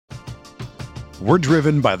We're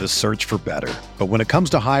driven by the search for better. But when it comes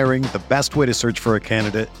to hiring, the best way to search for a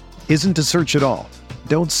candidate isn't to search at all.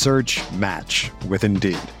 Don't search, match with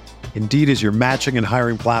Indeed. Indeed is your matching and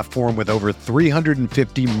hiring platform with over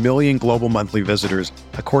 350 million global monthly visitors,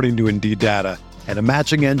 according to Indeed data, and a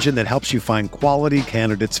matching engine that helps you find quality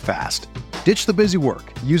candidates fast. Ditch the busy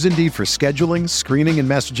work. Use Indeed for scheduling, screening, and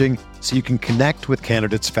messaging so you can connect with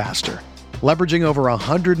candidates faster. Leveraging over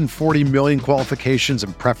 140 million qualifications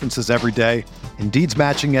and preferences every day, Indeed's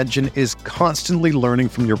matching engine is constantly learning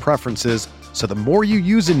from your preferences, so the more you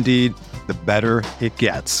use Indeed, the better it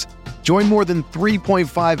gets. Join more than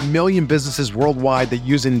 3.5 million businesses worldwide that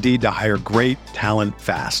use Indeed to hire great talent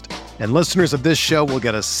fast. And listeners of this show will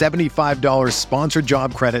get a $75 sponsored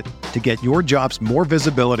job credit to get your jobs more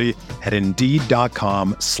visibility at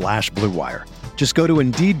Indeed.com/Blue Wire. Just go to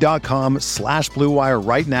Indeed.com/Blue Wire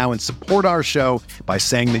right now and support our show by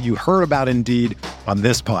saying that you heard about Indeed on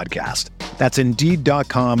this podcast. That's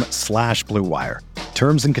Indeed.com/Blue Wire.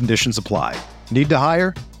 Terms and conditions apply. Need to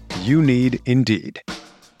hire? You need Indeed.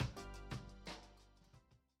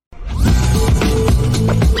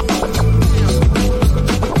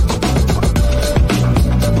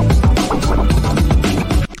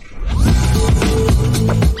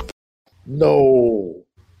 No.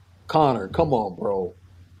 Connor, come on, bro.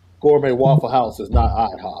 Gourmet Waffle House is not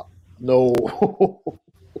IHOP. No.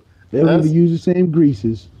 They don't even use the same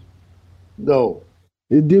greases. No.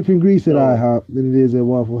 It's different grease at IHOP than it is at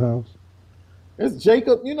Waffle House. It's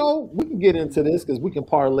Jacob. You know, we can get into this because we can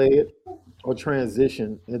parlay it or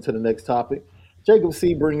transition into the next topic. Jacob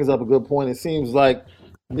C. brings up a good point. It seems like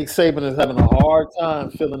Nick Saban is having a hard time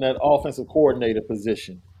filling that offensive coordinator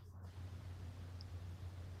position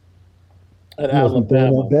at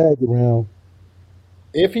Alabama. That bag around.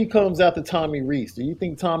 If he comes after Tommy Rees, do you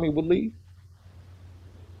think Tommy would leave?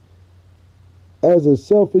 As a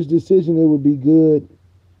selfish decision, it would be good.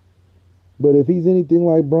 But if he's anything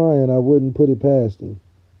like Brian, I wouldn't put it past him.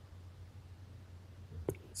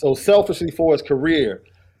 So selfishly for his career,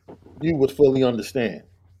 you would fully understand.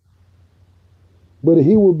 But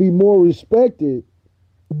he would be more respected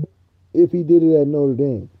if he did it at Notre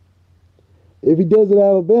Dame. If he does it at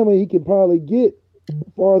Alabama, he can probably get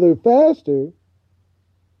farther faster.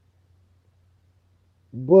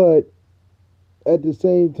 But at the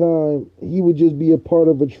same time, he would just be a part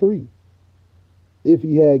of a tree if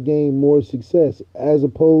he had gained more success, as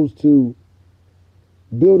opposed to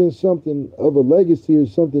building something of a legacy or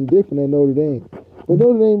something different at Notre Dame. But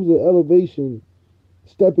Notre Dame is an elevation,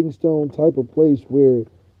 stepping stone type of place where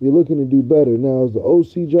you're looking to do better. Now, is the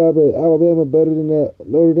OC job at Alabama better than that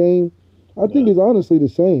Notre Dame? I think it's honestly the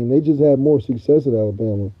same. They just had more success at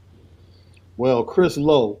Alabama. Well, Chris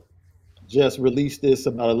Lowe just released this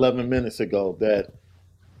about 11 minutes ago that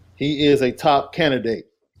he is a top candidate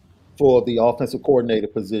for the offensive coordinator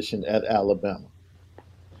position at Alabama.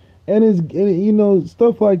 And you know,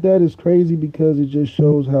 stuff like that is crazy because it just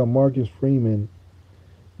shows how Marcus Freeman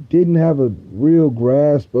didn't have a real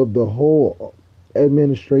grasp of the whole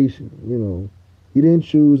administration. You know, he didn't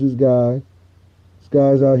choose his guy. This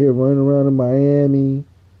guy's out here running around in Miami,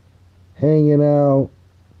 hanging out,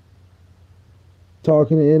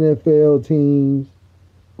 talking to NFL teams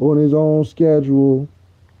on his own schedule,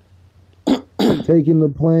 taking the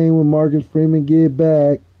plane when Marcus Freeman get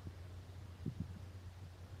back.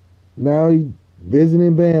 Now he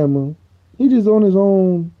visiting Bama. He just on his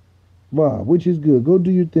own vibe, which is good. Go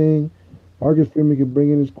do your thing. Marcus Freeman can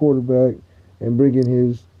bring in his quarterback and bring in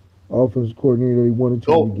his offensive coordinator he wanted to.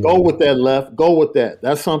 Go with that, Left. Go with that.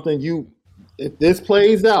 That's something if this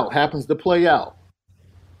plays out, happens to play out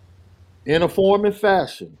in a form and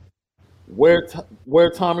fashion, where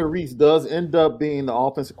Tommy Rees does end up being the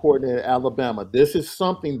offensive coordinator at Alabama, this is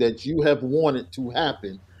something that you have wanted to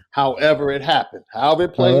happen. However it happened, however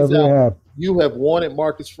it plays out, you have wanted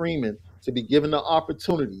Marcus Freeman to be given the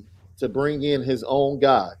opportunity to bring in his own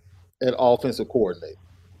guy at offensive coordinator.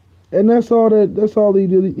 And that's all he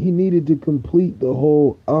did. He needed to complete the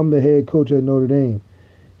whole I'm the head coach at Notre Dame.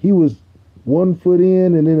 He was 1 foot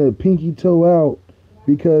in and then a pinky toe out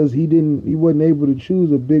because he wasn't able to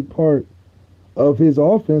choose a big part of his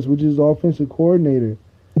offense, which is offensive coordinator.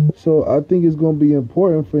 So I think it's going to be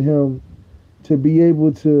important for him to be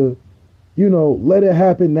able to, you know, let it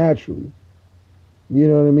happen naturally. You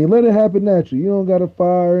know what I mean? Let it happen naturally. You don't got to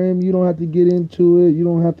fire him. You don't have to get into it. You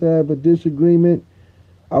don't have to have a disagreement.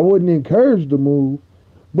 I wouldn't encourage the move,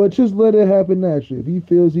 but just let it happen naturally. If he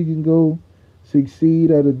feels he can go succeed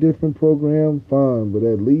at a different program, fine. But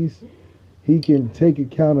at least he can take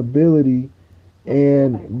accountability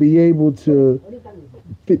and be able to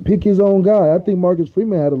pick his own guy. I think Marcus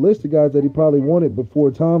Freeman had a list of guys that he probably wanted before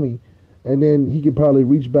Tommy and then he could probably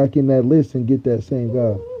reach back in that list and get that same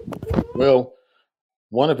guy. Well,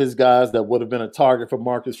 one of his guys that would have been a target for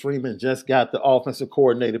Marcus Freeman just got the offensive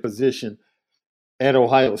coordinator position at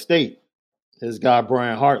Ohio State. His guy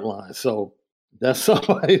Brian Hartline. So that's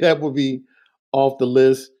somebody that would be off the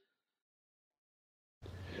list.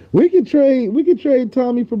 We could trade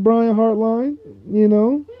Tommy for Brian Hartline. You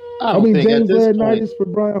know, I mean James Laurinaitis for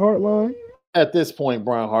Brian Hartline. At this point,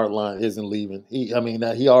 Brian Hartline isn't leaving. He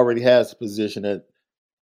already has the position.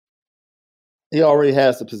 He already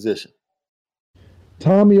has the position.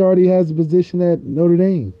 Tommy already has the position at Notre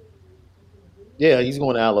Dame. Yeah, he's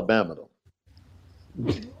going to Alabama though.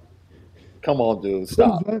 Come on, dude,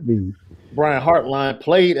 stop. What does that mean? Brian Hartline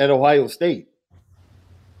played at Ohio State.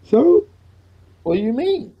 So, what do you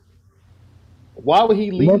mean? Why would he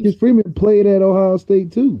leave? Marcus Freeman played at Ohio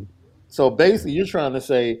State too. So basically, you're trying to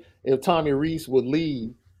say if Tommy Rees would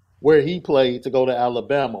leave where he played to go to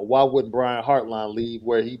Alabama, why wouldn't Brian Hartline leave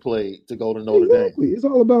where he played to go to Notre Dame? It's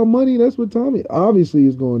all about money. That's what Tommy obviously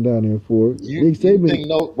is going down there for. Wait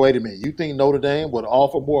a minute. You think Notre Dame would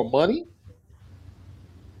offer more money?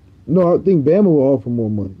 No, I think Bama will offer more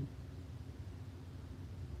money.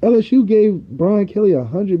 LSU gave Brian Kelly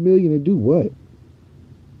 $100 million to do what?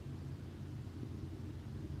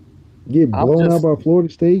 Get blown out by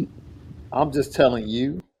Florida State? I'm just telling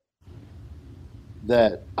you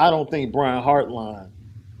that I don't think Brian Hartline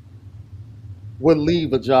would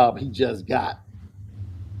leave a job he just got.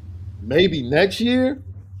 Maybe next year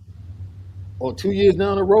or 2 years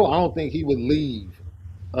down the road, I don't think he would leave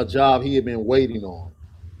a job he had been waiting on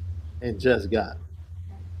and just got.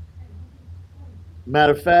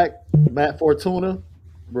 Matter of fact, Matt Fortuna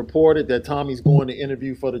reported that Tommy's going to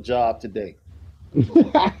interview for the job today.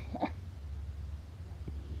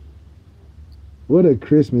 What a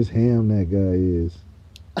Christmas ham that guy is.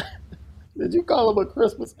 Did you call him a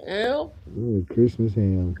Christmas ham? What a Christmas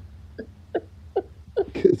ham.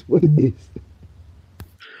 Because what is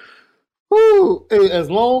Woo, as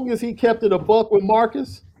long as he kept it a buck with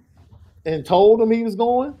Marcus and told him he was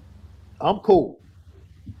going, I'm cool.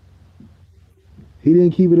 He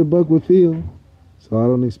didn't keep it a buck with Phil, so I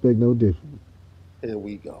don't expect no different. Here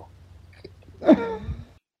we go.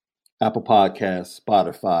 Apple Podcasts,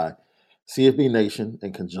 Spotify, CFB Nation,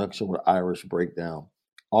 in conjunction with Irish Breakdown.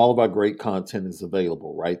 All of our great content is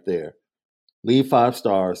available right there. Leave 5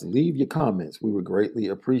 stars. Leave your comments. We would greatly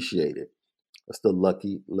appreciate it. It's the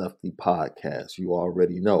Lucky Lefty Podcast. You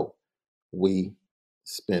already know. We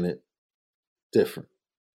spin it different.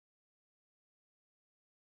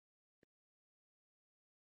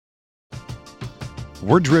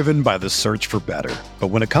 We're driven by the search for better. But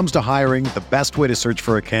when it comes to hiring, the best way to search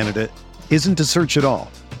for a candidate isn't to search at all.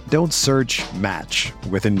 Don't search, match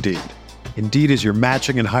with Indeed. Indeed is your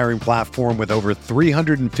matching and hiring platform with over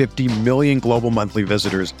 350 million global monthly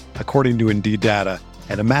visitors, according to Indeed data,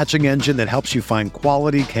 and a matching engine that helps you find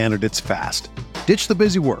quality candidates fast. Ditch the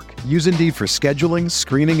busy work. Use Indeed for scheduling,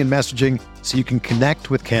 screening, and messaging so you can connect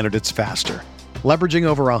with candidates faster. Leveraging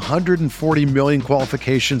over 140 million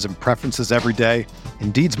qualifications and preferences every day,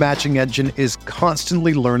 Indeed's matching engine is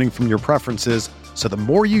constantly learning from your preferences, so the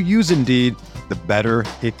more you use Indeed, the better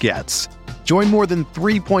it gets. Join more than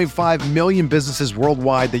 3.5 million businesses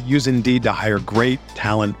worldwide that use Indeed to hire great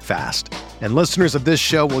talent fast. And listeners of this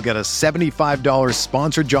show will get a $75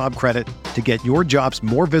 sponsored job credit to get your jobs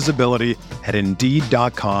more visibility at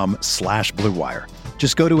Indeed.com/Blue Wire.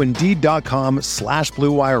 Just go to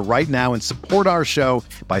Indeed.com/Blue Wire right now and support our show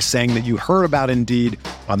by saying that you heard about Indeed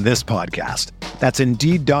on this podcast. That's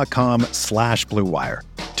Indeed.com/Blue Wire.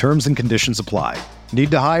 Terms and conditions apply. Need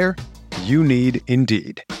to hire? You need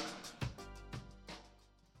Indeed.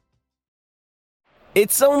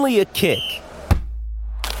 It's only a kick,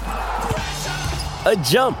 a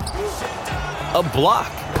jump, a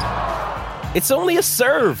block. It's only a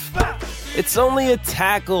serve. It's only a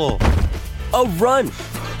tackle, a run.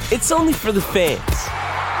 It's only for the fans.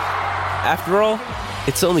 After all,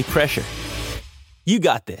 it's only pressure. You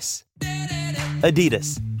got this.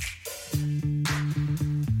 Adidas.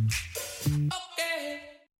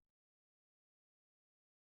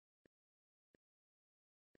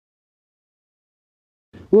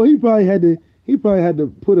 Well, he probably had to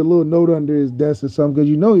put a little note under his desk or something, because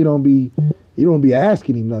you don't be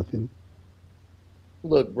asking him nothing.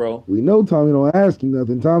 Look, bro. We know Tommy don't ask him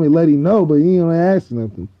nothing. Tommy let him know, but he don't ask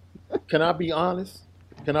nothing. Can I be honest?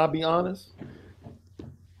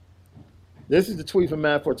 This is the tweet from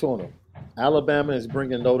Matt Fortuna. Alabama is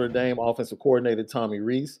bringing Notre Dame offensive coordinator Tommy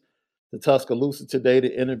Rees to Tuscaloosa today to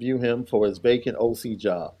interview him for his vacant OC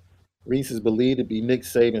job. Rees is believed to be Nick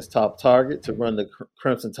Saban's top target to run the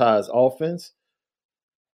Crimson Tide's offense.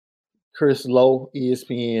 Chris Lowe,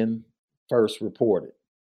 ESPN, first reported.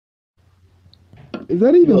 Is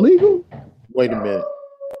that even legal? Wait a minute.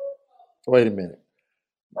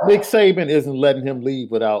 Nick Saban isn't letting him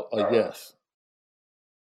leave without a yes.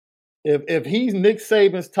 If he's Nick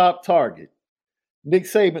Saban's top target, Nick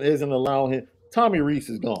Saban isn't allowing him. Tommy Rees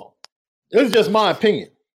is gone. This is just my opinion.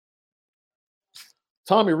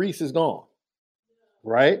 Tommy Rees is gone,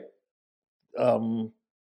 right? If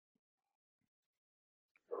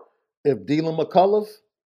Dylan McCullough,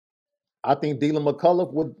 I think Dylan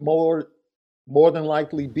McCullough would more than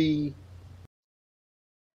likely be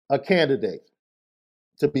a candidate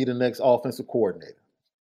to be the next offensive coordinator,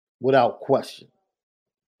 without question.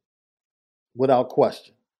 Without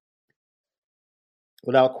question.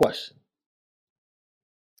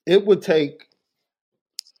 It would take,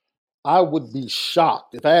 I would be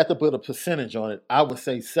shocked if I had to put a percentage on it. I would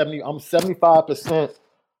say 70. I'm 75%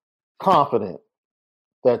 confident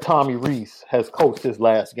that Tommy Rees has coached his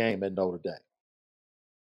last game at Notre Dame.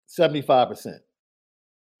 75%.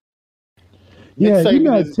 Yeah, you're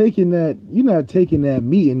not taking that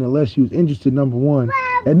meeting unless you was interested, number one.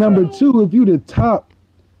 And number two, if you're the top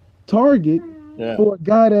target for a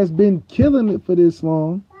guy that's been killing it for this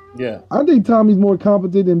long, I think Tommy's more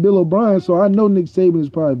competent than Bill O'Brien, so I know Nick Saban is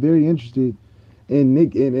probably very interested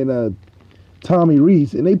in Tommy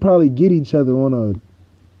Rees, and they probably get each other on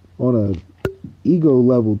a ego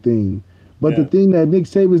level thing. But the thing that Nick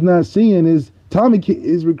Saban's not seeing is Tommy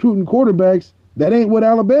is recruiting quarterbacks that ain't what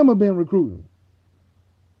Alabama been recruiting.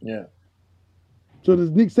 Yeah. So does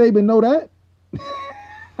Nick Saban know that?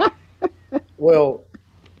 Well,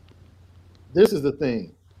 this is the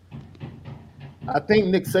thing. I think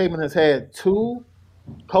Nick Saban has had 2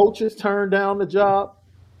 coaches turn down the job.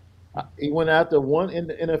 He went after one in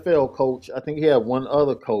the NFL coach. I think he had one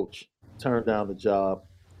other coach turn down the job.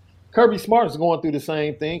 Kirby Smart is going through the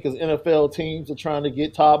same thing because NFL teams are trying to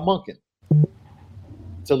get Todd Monken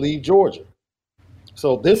to leave Georgia.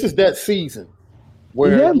 So this is that season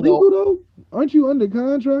where, is that legal though? Aren't you under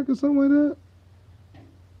contract or something like that?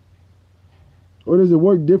 Or does it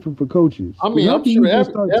work different for coaches? I mean, I'm sure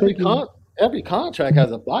every contract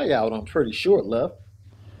has a buyout, I'm pretty sure, Left.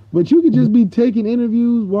 But you could just be taking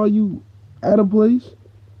interviews while you at a place?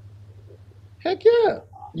 Heck yeah.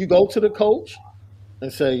 You go to the coach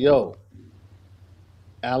and say, yo,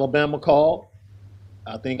 Alabama called.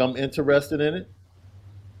 I think I'm interested in it.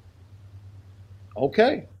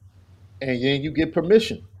 Okay. And then you get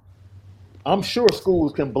permission. I'm sure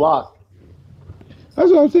schools can block. That's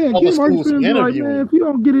what I'm saying. Marcus Freeman like, man, if you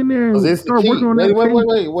don't get in there and start working on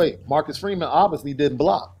that. Wait. Marcus Freeman obviously didn't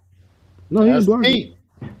block. No, he didn't block.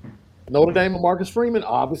 Notre Dame and Marcus Freeman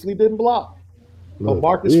obviously didn't block. Look, but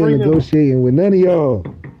Marcus Freeman negotiating with none of y'all.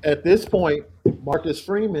 At this point, Marcus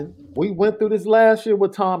Freeman, we went through this last year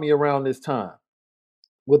with Tommy around this time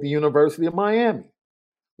with the University of Miami.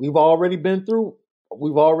 We've already been through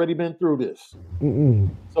this.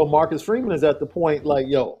 So Marcus Freeman is at the point like,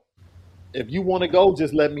 yo, if you want to go,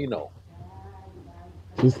 just let me know.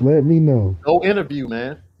 Just let me know. Go interview,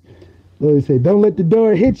 man. Look, he said, don't let the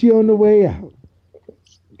door hit you on the way out.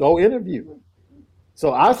 Go interview.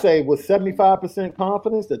 So I say with 75%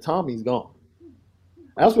 confidence that Tommy's gone.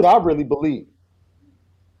 That's what I really believe.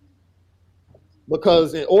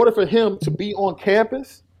 Because in order for him to be on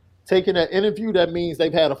campus, taking that interview, that means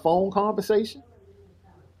they've had a phone conversation.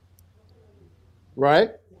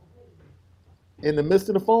 Right? In the midst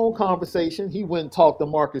of the phone conversation, he went and talked to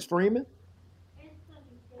Marcus Freeman,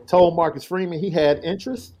 told Marcus Freeman he had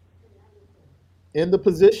interest in the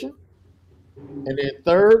position. And then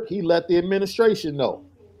third, he let the administration know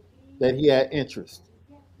that he had interest.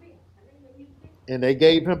 And they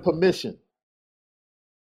gave him permission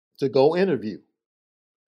to go interview.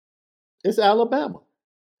 It's Alabama.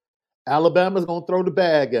 Alabama's going to throw the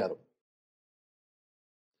bag at him.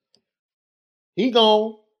 He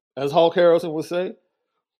gone, as Hawk Harrelson would say.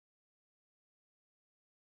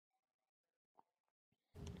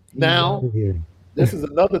 Now, this is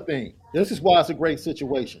another thing. This is why it's a great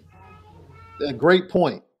situation. A great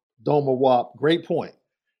point, Doma Wap. Great point.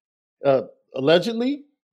 Allegedly,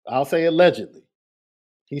 I'll say allegedly,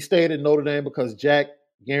 he stayed at Notre Dame because Jack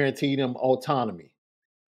guaranteed him autonomy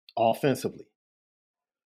offensively.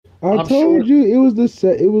 I told you it was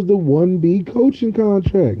the 1B coaching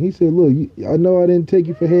contract. He said, look, I know I didn't take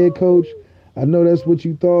you for head coach. I know that's what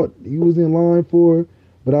you thought you was in line for,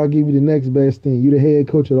 but I'll give you the next best thing. You the head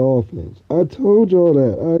coach of the offense. I told y'all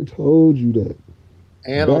that. I told you that.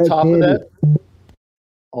 And on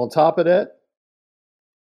top of that,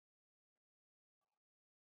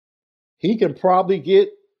 he can probably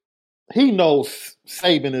he knows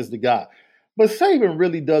Saban is the guy. But Saban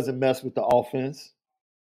really doesn't mess with the offense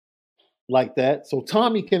like that. So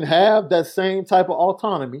Tommy can have that same type of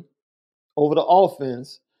autonomy over the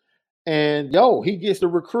offense. And he gets to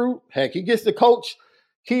recruit. Heck, he gets to coach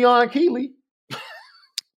Keon Keeley.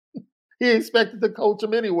 He expected to coach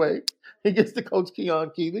him anyway. He gets to coach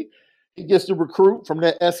Keon Keeley. He gets to recruit from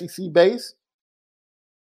that SEC base.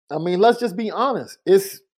 I mean, let's just be honest.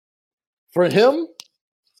 For him,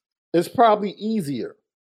 it's probably easier,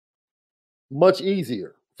 much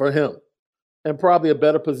easier for him, and probably a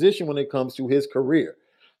better position when it comes to his career.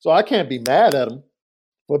 So I can't be mad at him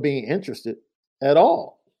for being interested at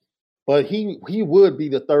all. But he would be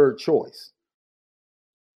the third choice.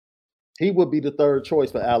 He would be the third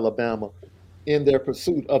choice for Alabama in their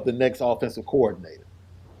pursuit of the next offensive coordinator.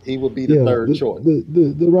 He would be the third choice.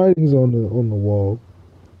 The writing's on the wall.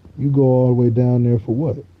 You go all the way down there for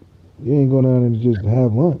what? You ain't going down there to just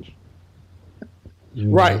have lunch.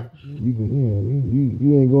 Right.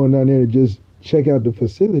 You ain't going down there to just check out the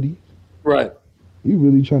facility. Right. You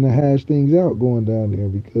really trying to hash things out going down there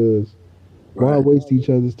because why waste each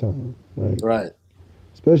other's time? Right.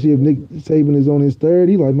 Especially if Nick Saban is on his third,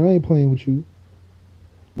 he like, no, I ain't playing with you.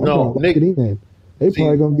 No, Nick. They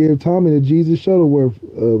probably gonna give Tommy the Jesus Shuttleworth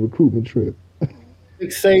recruitment trip. Nick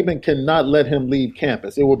Saban cannot let him leave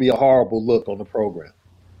campus. It would be a horrible look on the program.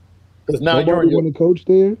 Because now you're the coach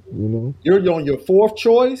there. You're on your fourth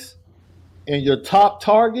choice, and your top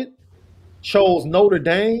target chose Notre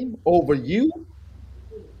Dame over you.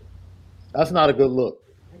 That's not a good look.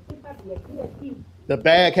 The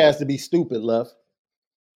bag has to be stupid, Left.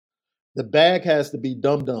 The bag has to be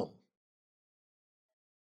dumb.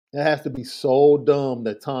 It has to be so dumb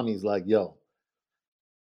that Tommy's like, yo,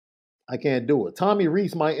 I can't do it. Tommy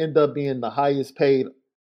Rees might end up being the highest paid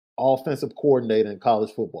offensive coordinator in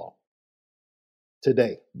college football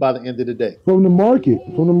today, by the end of the day. From the market.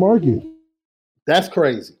 That's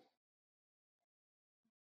crazy.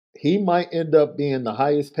 He might end up being the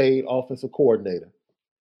highest paid offensive coordinator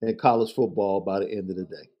in college football by the end of the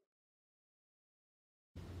day.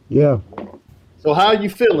 Yeah. So how are you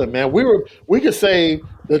feeling, man? We could say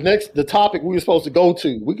the topic we were supposed to go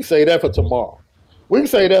to. We could say that for tomorrow.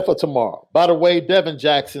 By the way, Devin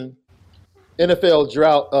Jackson,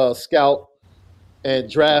 NFL scout and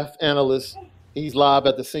draft analyst. He's live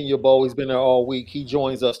at the Senior Bowl. He's been there all week. He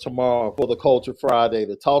joins us tomorrow for the Culture Friday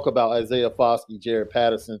to talk about Isaiah Foskey, Jared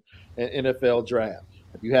Patterson, and NFL draft.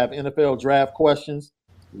 If you have NFL draft questions,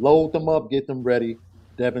 load them up, get them ready.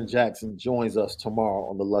 Devin Jackson joins us tomorrow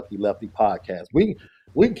on the Lucky Lefty podcast. We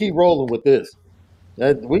can keep rolling with this.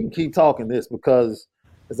 We can keep talking this because,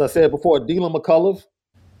 as I said before, Dylan McCullough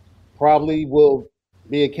probably will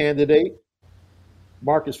be a candidate.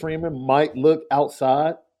 Marcus Freeman might look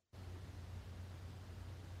outside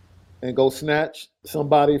and go snatch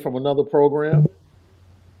somebody from another program.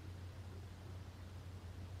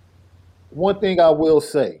 One thing I will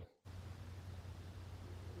say,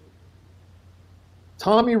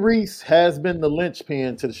 Tommy Rees has been the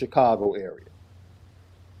linchpin to the Chicago area.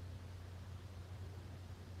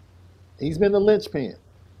 He's been the linchpin.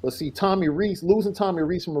 But see, losing Tommy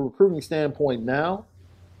Rees from a recruiting standpoint now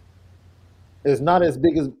is not as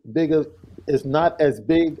big of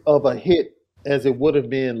a hit as it would have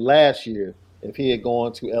been last year if he had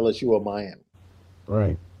gone to LSU or Miami.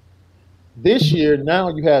 Right. This year, now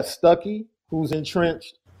you have Stuckey, who's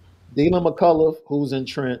entrenched, Dylan McCullough, who's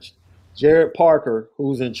entrenched, Jared Parker,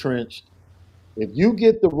 who's entrenched. If you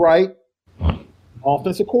get the right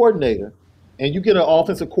offensive coordinator, and you get an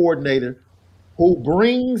offensive coordinator who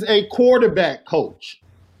brings a quarterback coach,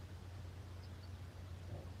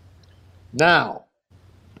 now,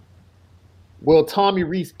 will Tommy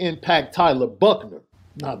Rees impact Tyler Buckner?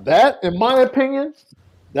 Now that, in my opinion,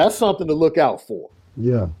 that's something to look out for.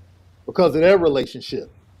 Yeah. Because of their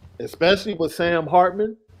relationship, especially with Sam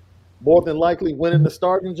Hartman, more than likely winning the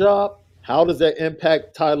starting job. How does that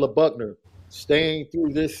impact Tyler Buckner staying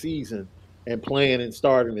through this season and playing and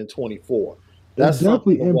starting in 24? That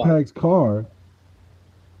definitely impacts Carr.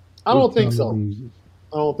 I don't think so.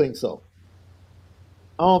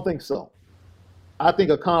 I think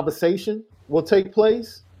a conversation will take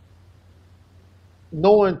place.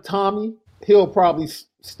 Knowing Tommy, he'll probably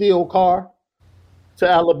steal Carr to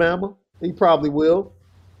Alabama. He probably will.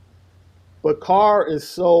 But Carr is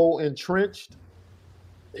so entrenched.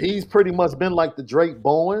 He's pretty much been like the Drake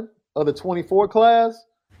Bowen of the 24 class.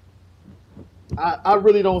 I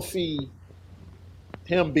really don't see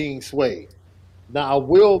him being swayed. Now, I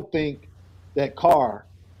will think that Carr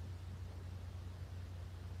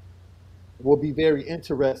will be very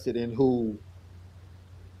interested in who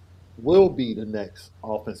will be the next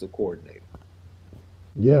offensive coordinator.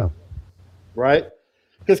 Yeah. right?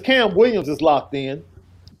 Because Cam Williams is locked in,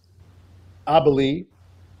 I believe.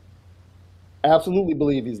 Absolutely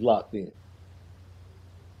believe he's locked in.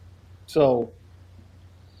 So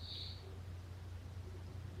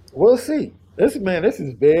we'll see. This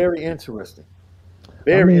is very interesting.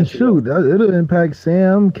 Very interesting. shoot, it'll impact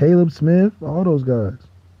Sam, Caleb Smith, all those guys.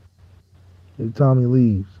 If Tommy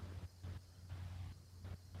leaves.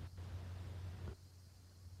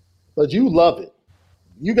 But you love it.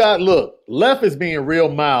 Look, Left is being real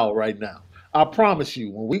mild right now. I promise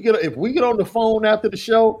you, if we get on the phone after the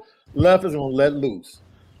show, Left is gonna let loose.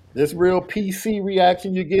 This real PC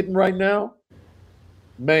reaction you're getting right now,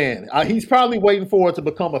 man, he's probably waiting for it to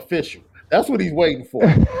become official. That's what he's waiting for.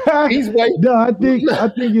 He's waiting. No, I think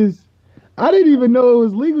it's. I didn't even know it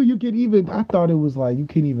was legal. I thought it was like you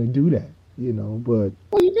can't even do that, But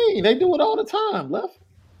what do you mean? They do it all the time, Left.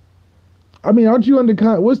 I mean, aren't you under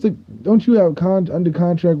don't you have under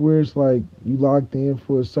contract where it's like you locked in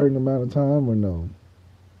for a certain amount of time or no?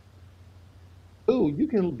 Dude, you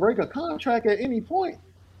can break a contract at any point.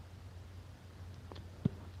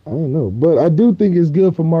 I don't know, but I do think it's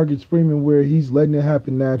good for Marcus Freeman where he's letting it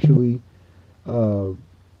happen naturally.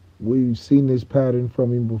 We've seen this pattern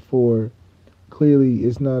from him before. Clearly,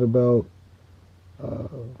 it's not about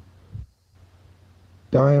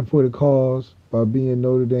dying for the cause by being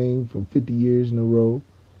Notre Dame for 50 years in a row,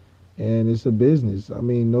 and it's a business. I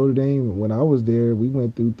mean, Notre Dame, when I was there, we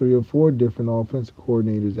went through 3 or 4 different offensive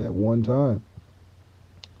coordinators at one time.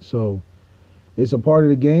 So it's a part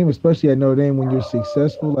of the game, especially at Notre Dame when you're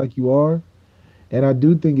successful like you are. And I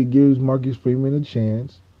do think it gives Marcus Freeman a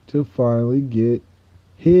chance to finally get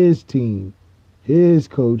his team, his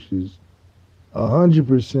coaches,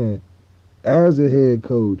 100% as a head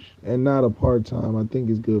coach and not a part-time. I think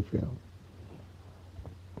it's good for him.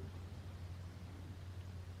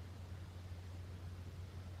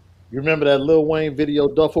 You remember that Lil Wayne video,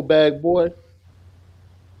 Duffel Bag Boy?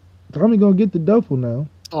 Tommy gonna get the duffel now.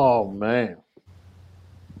 Oh, man.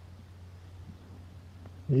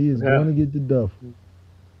 He is going to get the duffel.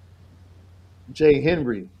 Jay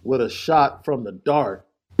Henry with a shot from the dark.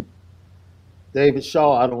 David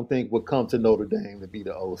Shaw, I don't think, would come to Notre Dame to be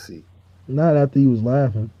the OC. Not after he was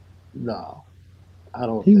laughing. No, I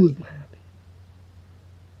don't. He was laughing.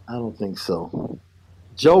 I don't think so.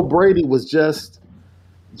 Joe Brady was just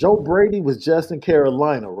in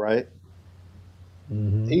Carolina, right?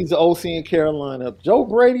 Mm-hmm. He's the OC in Carolina. Joe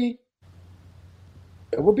Brady,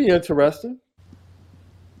 it would be interesting,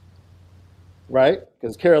 right?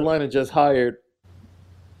 Because Carolina just hired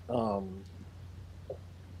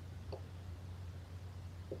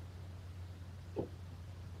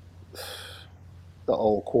the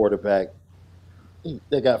old quarterback.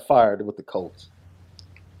 They got fired with the Colts.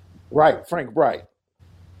 Right, Frank Bright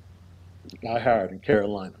got hired in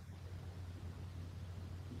Carolina.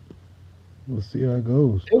 We'll see how it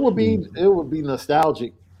goes. It would be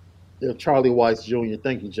nostalgic if Charlie Weiss Jr.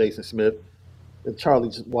 Thank you, Jason Smith. If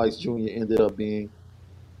Charlie Weiss Jr. ended up being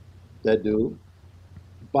that dude.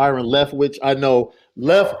 Byron Leftwich, I know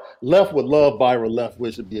Left would love Byron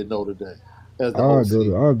Leftwich to be at Notre Dame as the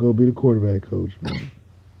OC. I'll go be the quarterback coach, man.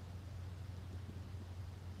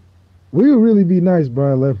 We would really be nice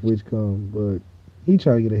Brian Leftwich come, but he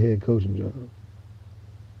trying to get a head coaching job.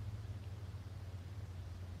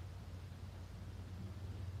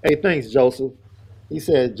 Hey, thanks, Joseph. He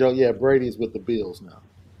said, Joe, yeah, Brady's with the Bills now.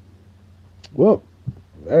 Well,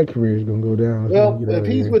 that career is going to go down. Well, if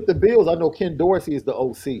he's with the Bills, I know Ken Dorsey is the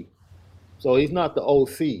OC. So he's not the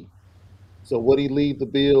OC. So would he leave the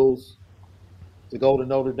Bills to go to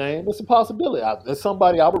Notre Dame? It's a possibility. That's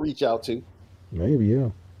somebody I would reach out to. Maybe, yeah.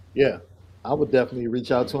 Yeah, I would definitely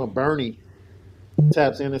reach out to him. Bernie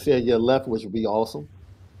taps in and said, yeah, Leftwich would be awesome.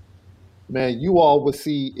 Man, you all would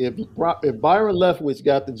see if Byron Leftwich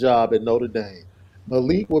got the job at Notre Dame,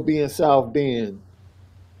 Malik would be in South Bend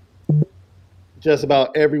just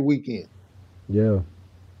about every weekend. Yeah.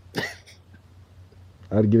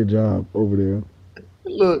 I'd get a job over there.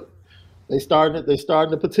 Look, they starting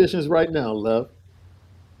the petitions right now, Lev.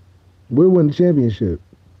 We'll win the championship.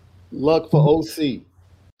 Luck for OC.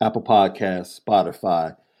 Apple Podcasts,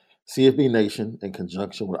 Spotify, CFB Nation in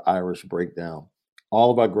conjunction with Irish Breakdown. All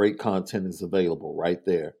of our great content is available right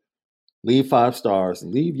there. Leave 5 stars.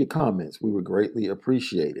 Leave your comments. We would greatly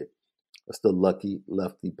appreciate it. It's the Lucky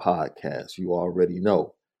Lefty Podcast. You already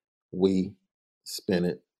know. We spin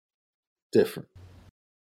it different.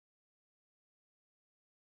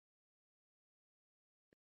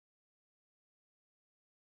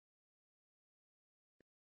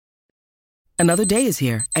 Another day is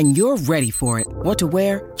here, and you're ready for it. What to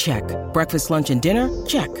wear? Check. Breakfast, lunch, and dinner?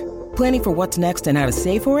 Check. Planning for what's next and how to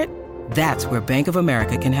save for it? That's where Bank of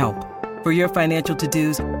America can help. For your financial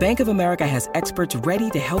to-dos, Bank of America has experts ready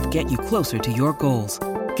to help get you closer to your goals.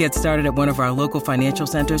 Get started at one of our local financial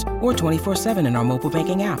centers or 24/7 in our mobile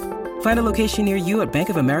banking app. Find a location near you at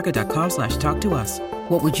bankofamerica.com/talktous.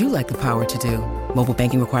 What would you like the power to do? Mobile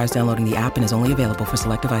banking requires downloading the app and is only available for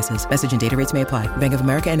select devices. Message and data rates may apply. Bank of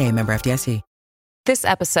America N.A., member FDIC. This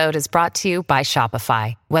episode is brought to you by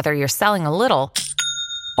Shopify. Whether you're selling a little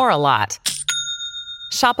or a lot,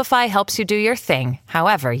 Shopify helps you do your thing,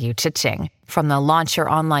 however you cha-ching. From the launch your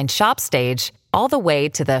online shop stage, all the way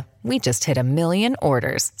to the we just hit 1 million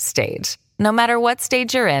orders stage. No matter what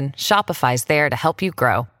stage you're in, Shopify's there to help you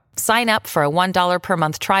grow. Sign up for a $1 per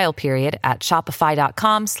month trial period at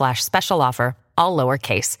shopify.com/special offer, all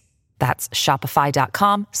lowercase. That's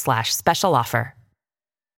shopify.com/special offer.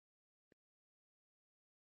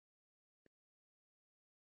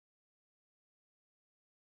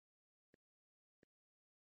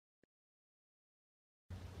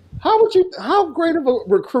 How great of a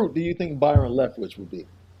recruit do you think Byron Leftwich would be?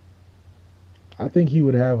 I think he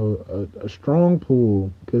would have a strong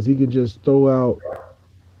pool because he could just throw out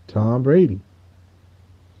Tom Brady.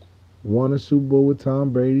 Won a Super Bowl with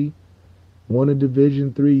Tom Brady. Won a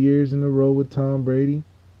division 3 years in a row with Tom Brady.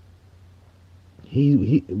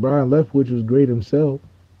 Byron Leftwich was great himself.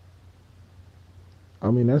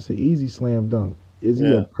 I mean, that's an easy slam dunk. Is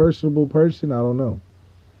he a personable person? I don't know.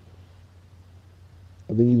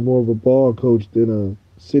 I think he's more of a ball coach than a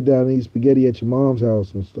sit down and eat spaghetti at your mom's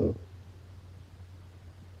house and stuff.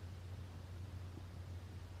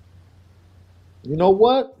 You know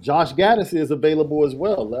what? Josh Gaddis is available as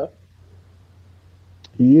well, Left.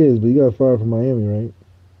 He is, but he got fired from Miami, right?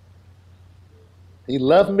 He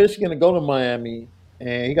left Michigan to go to Miami,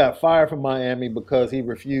 and he got fired from Miami because he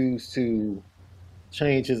refused to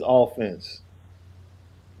change his offense.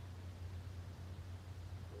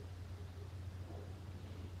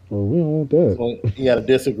 Well, we don't want that. So he had a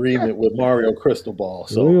disagreement with Mario Cristobal.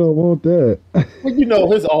 So we don't want that. Well, you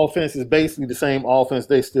know, his offense is basically the same offense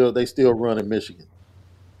they still run in Michigan.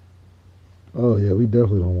 Oh yeah, we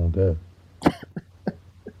definitely don't want that.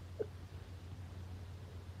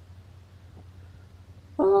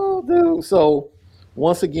 Oh, dude. So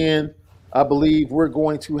once again, I believe we're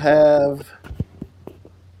going to have.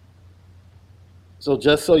 So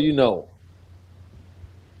just so you know,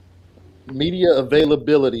 media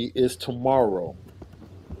availability is tomorrow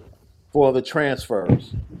for the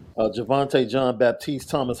transfers. Javonte, John Baptiste,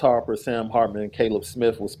 Thomas Harper, Sam Hartman, and Caleb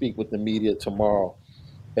Smith will speak with the media tomorrow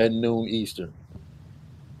at noon Eastern.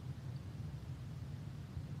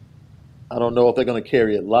 I don't know if they're going to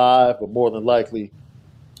carry it live, but more than likely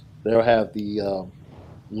they'll have the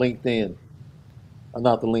LinkedIn,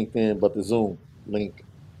 not the LinkedIn, but the Zoom link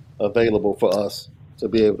available for us to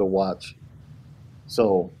be able to watch.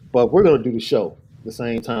 So, but we're going to do the show the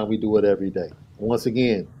same time we do it every day. Once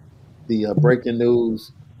again, the breaking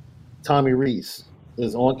news, Tommy Rees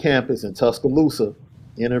is on campus in Tuscaloosa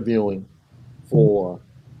interviewing for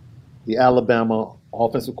the Alabama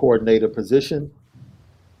offensive coordinator position.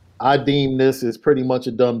 I deem this is pretty much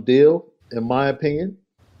a dumb deal, in my opinion.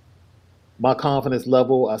 My confidence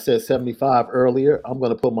level, I said 75 earlier. I'm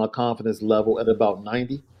going to put my confidence level at about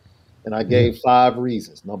 90. And I gave 5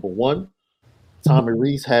 reasons. Number 1, Tommy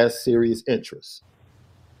Rees has serious interest.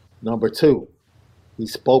 Number 2, he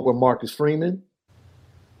spoke with Marcus Freeman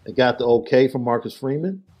and got the okay from Marcus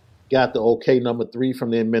Freeman. Got the okay, number 3, from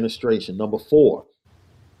the administration. Number 4,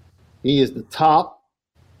 he is the top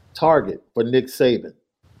target for Nick Saban.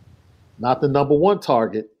 Not the number 1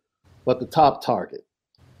 target, but the top target.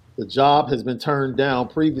 The job has been turned down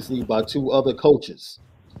previously by 2 other coaches.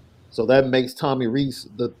 So that makes Tommy Rees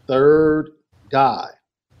the 3rd guy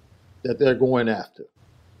that they're going after.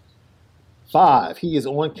 5, he is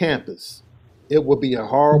on campus. It would be a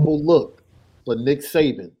horrible look for Nick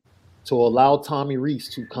Saban to allow Tommy Rees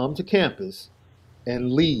to come to campus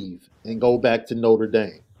and leave and go back to Notre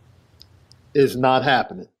Dame. It's not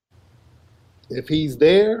happening. If he's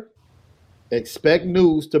there, expect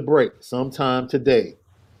news to break sometime today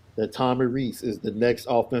that Tommy Rees is the next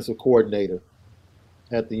offensive coordinator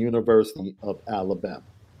at the University of Alabama.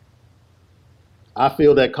 I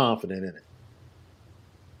feel that confident in it.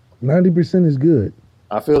 90% is good.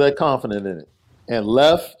 I feel that confident in it. And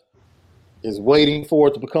Left is waiting for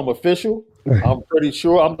it to become official. I'm pretty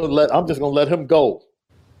sure I'm just gonna let him go.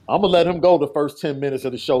 I'm gonna let him go the first 10 minutes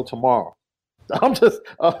of the show tomorrow. I'm just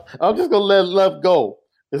gonna let Left go.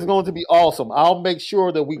 It's going to be awesome. I'll make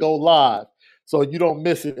sure that we go live so you don't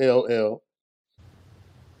miss it, LL.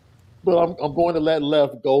 But I'm going to let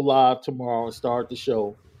Left go live tomorrow and start the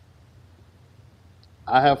show.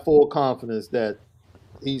 I have full confidence that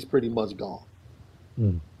he's pretty much gone.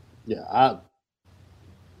 Mm. Yeah,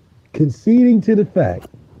 Conceding to the fact.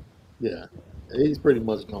 yeah, he's pretty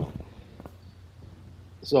much gone.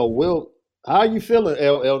 So, Will, how are you feeling,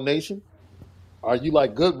 LL Nation? Are you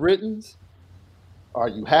like good riddance? Are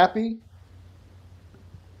you happy?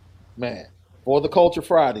 Man, for the Culture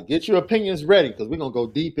Friday, get your opinions ready because we're going to go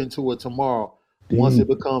deep into it tomorrow once it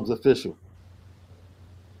becomes official.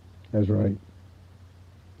 That's right.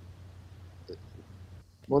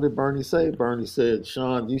 What did Bernie say? Bernie said,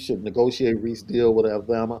 Sean, you should negotiate Rees' deal with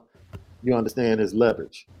Alabama. You understand his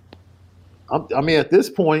leverage. I mean, at this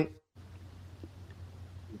point,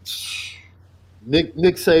 Nick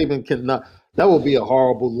Saban cannot. That would be a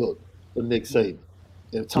horrible look for Nick Saban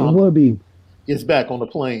if Tom would be gets back on the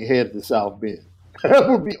plane headed to South Bend. That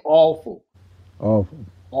would be awful. awful.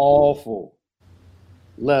 Awful.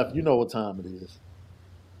 Left, you know what time it is.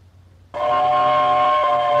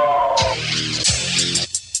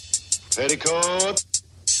 Petticoat,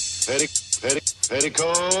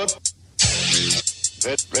 petticoat,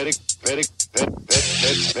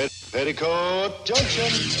 petticoat junction.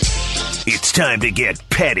 It's time to get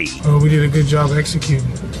petty. Oh, we did a good job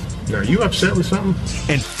executing. Are you upset with something?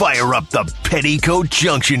 And fire up the Petticoat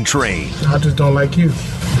Junction train. I just don't like you.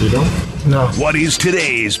 You don't? No. What is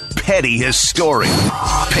today's petty historic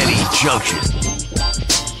Petty Junction?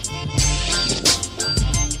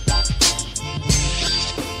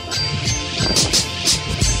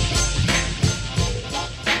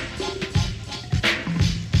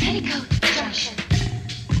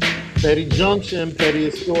 Petty Junction,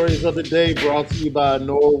 pettiest stories of the day brought to you by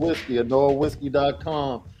Anora Whiskey,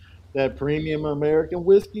 AnoraWhiskey.com. That premium American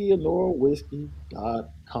whiskey,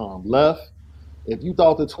 AnoraWhiskey.com. Left, if you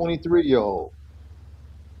thought the 23-year-old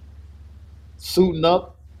suiting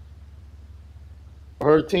up for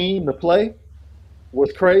her team to play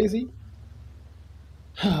was crazy,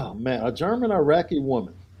 oh man, a German-Iraqi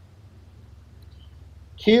woman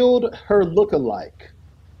killed her lookalike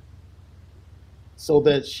so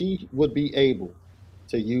that she would be able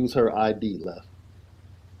to use her ID. Left.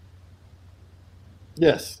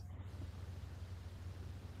 Yes.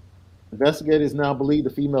 Investigators now believe the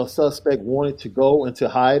female suspect wanted to go into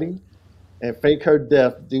hiding and fake her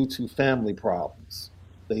death due to family problems,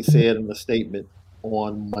 they said in a statement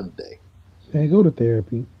on Monday. Man, go to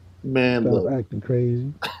therapy. Man, Stop look. acting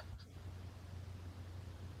crazy.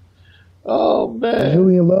 Oh, man.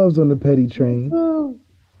 Julian Love's on the petty train.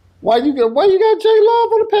 Why you got J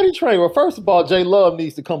Love on the petty train? Well, first of all, J Love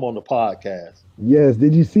needs to come on the podcast. Yes.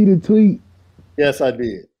 Did you see the tweet? Yes, I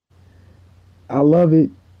did. I love it.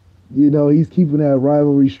 You know, he's keeping that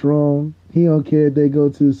rivalry strong. He don't care if they go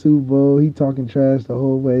to the Super Bowl. He talking trash the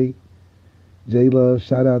whole way. J Love,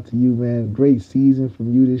 shout out to you, man. Great season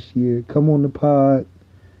from you this year. Come on the pod.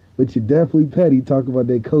 But you're definitely petty talking about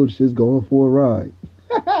that coach just going for a ride.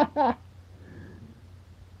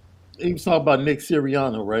 He was talking about Nick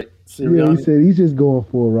Sirianni, right? Yeah, he said he's just going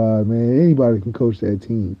for a ride, man. Anybody can coach that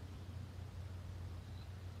team.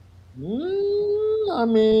 I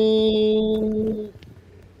mean,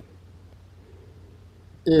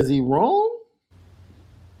 is he wrong?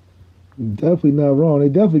 Definitely not wrong. They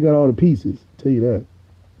definitely got all the pieces. Tell you that.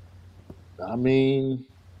 I mean,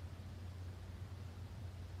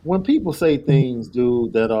 when people say things,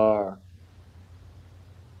 dude, that are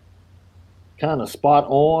kind of spot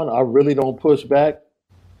on, I really don't push back.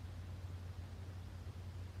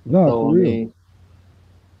 No, So, for real.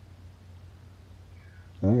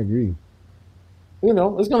 I agree. You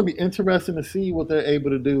know, it's going to be interesting to see what they're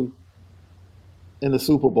able to do in the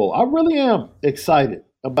Super Bowl. I really am excited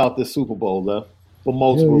about this Super Bowl, though, for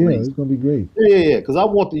multiple Yeah, reasons. it's going to be great. Yeah, because I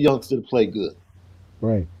want the youngster to play good.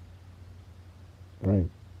 Right. Right.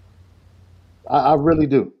 I really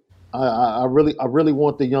do. I really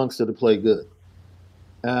want the youngster to play good.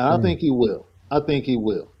 And I think he will.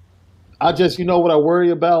 I just, you know what I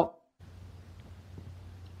worry about?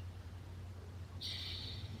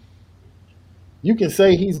 You can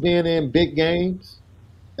say he's been in big games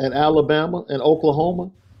at Alabama and Oklahoma.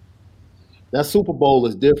 That Super Bowl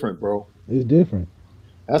is different, bro. It's different.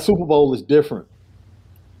 That Super Bowl is different.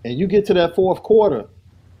 And you get to that fourth quarter,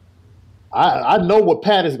 I know what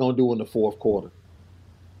Pat is going to do in the fourth quarter.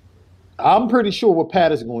 I'm pretty sure what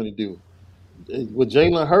Pat is going to do. With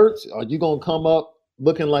Jalen Hurts, are you going to come up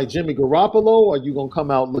looking like Jimmy Garoppolo, or are you going to come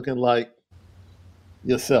out looking like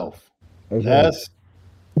yourself? That's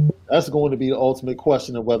going to be the ultimate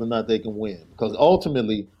question of whether or not they can win. Because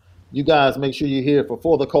ultimately, you guys make sure you're here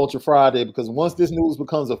for the Culture Friday, because once this news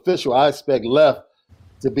becomes official, I expect Left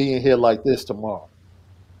to be in here like this tomorrow.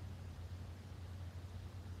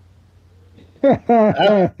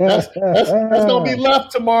 That's gonna be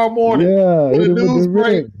left tomorrow morning. Yeah, when hit the him with news the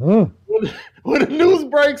breaks. red. Huh. When the news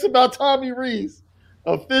breaks about Tommy Rees,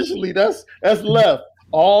 officially, that's left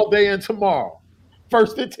all day and tomorrow.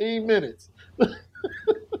 First 15 minutes.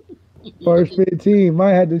 First 15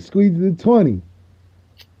 might have to squeeze it to 20.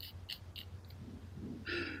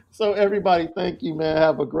 So everybody, thank you, man.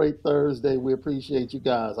 Have a great Thursday. We appreciate you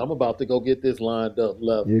guys. I'm about to go get this lined up,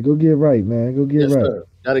 left. Yeah, go get right, man. Go get Yes, right. sir.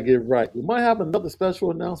 Gotta get right. We might have another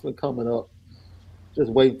special announcement coming up.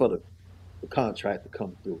 Just waiting for the contract to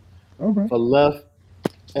come through. Okay. For Left,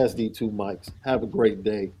 SD2 mics. Have a great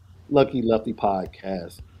day. Lucky Lefty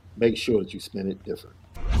Podcast. Make sure that you spin it different.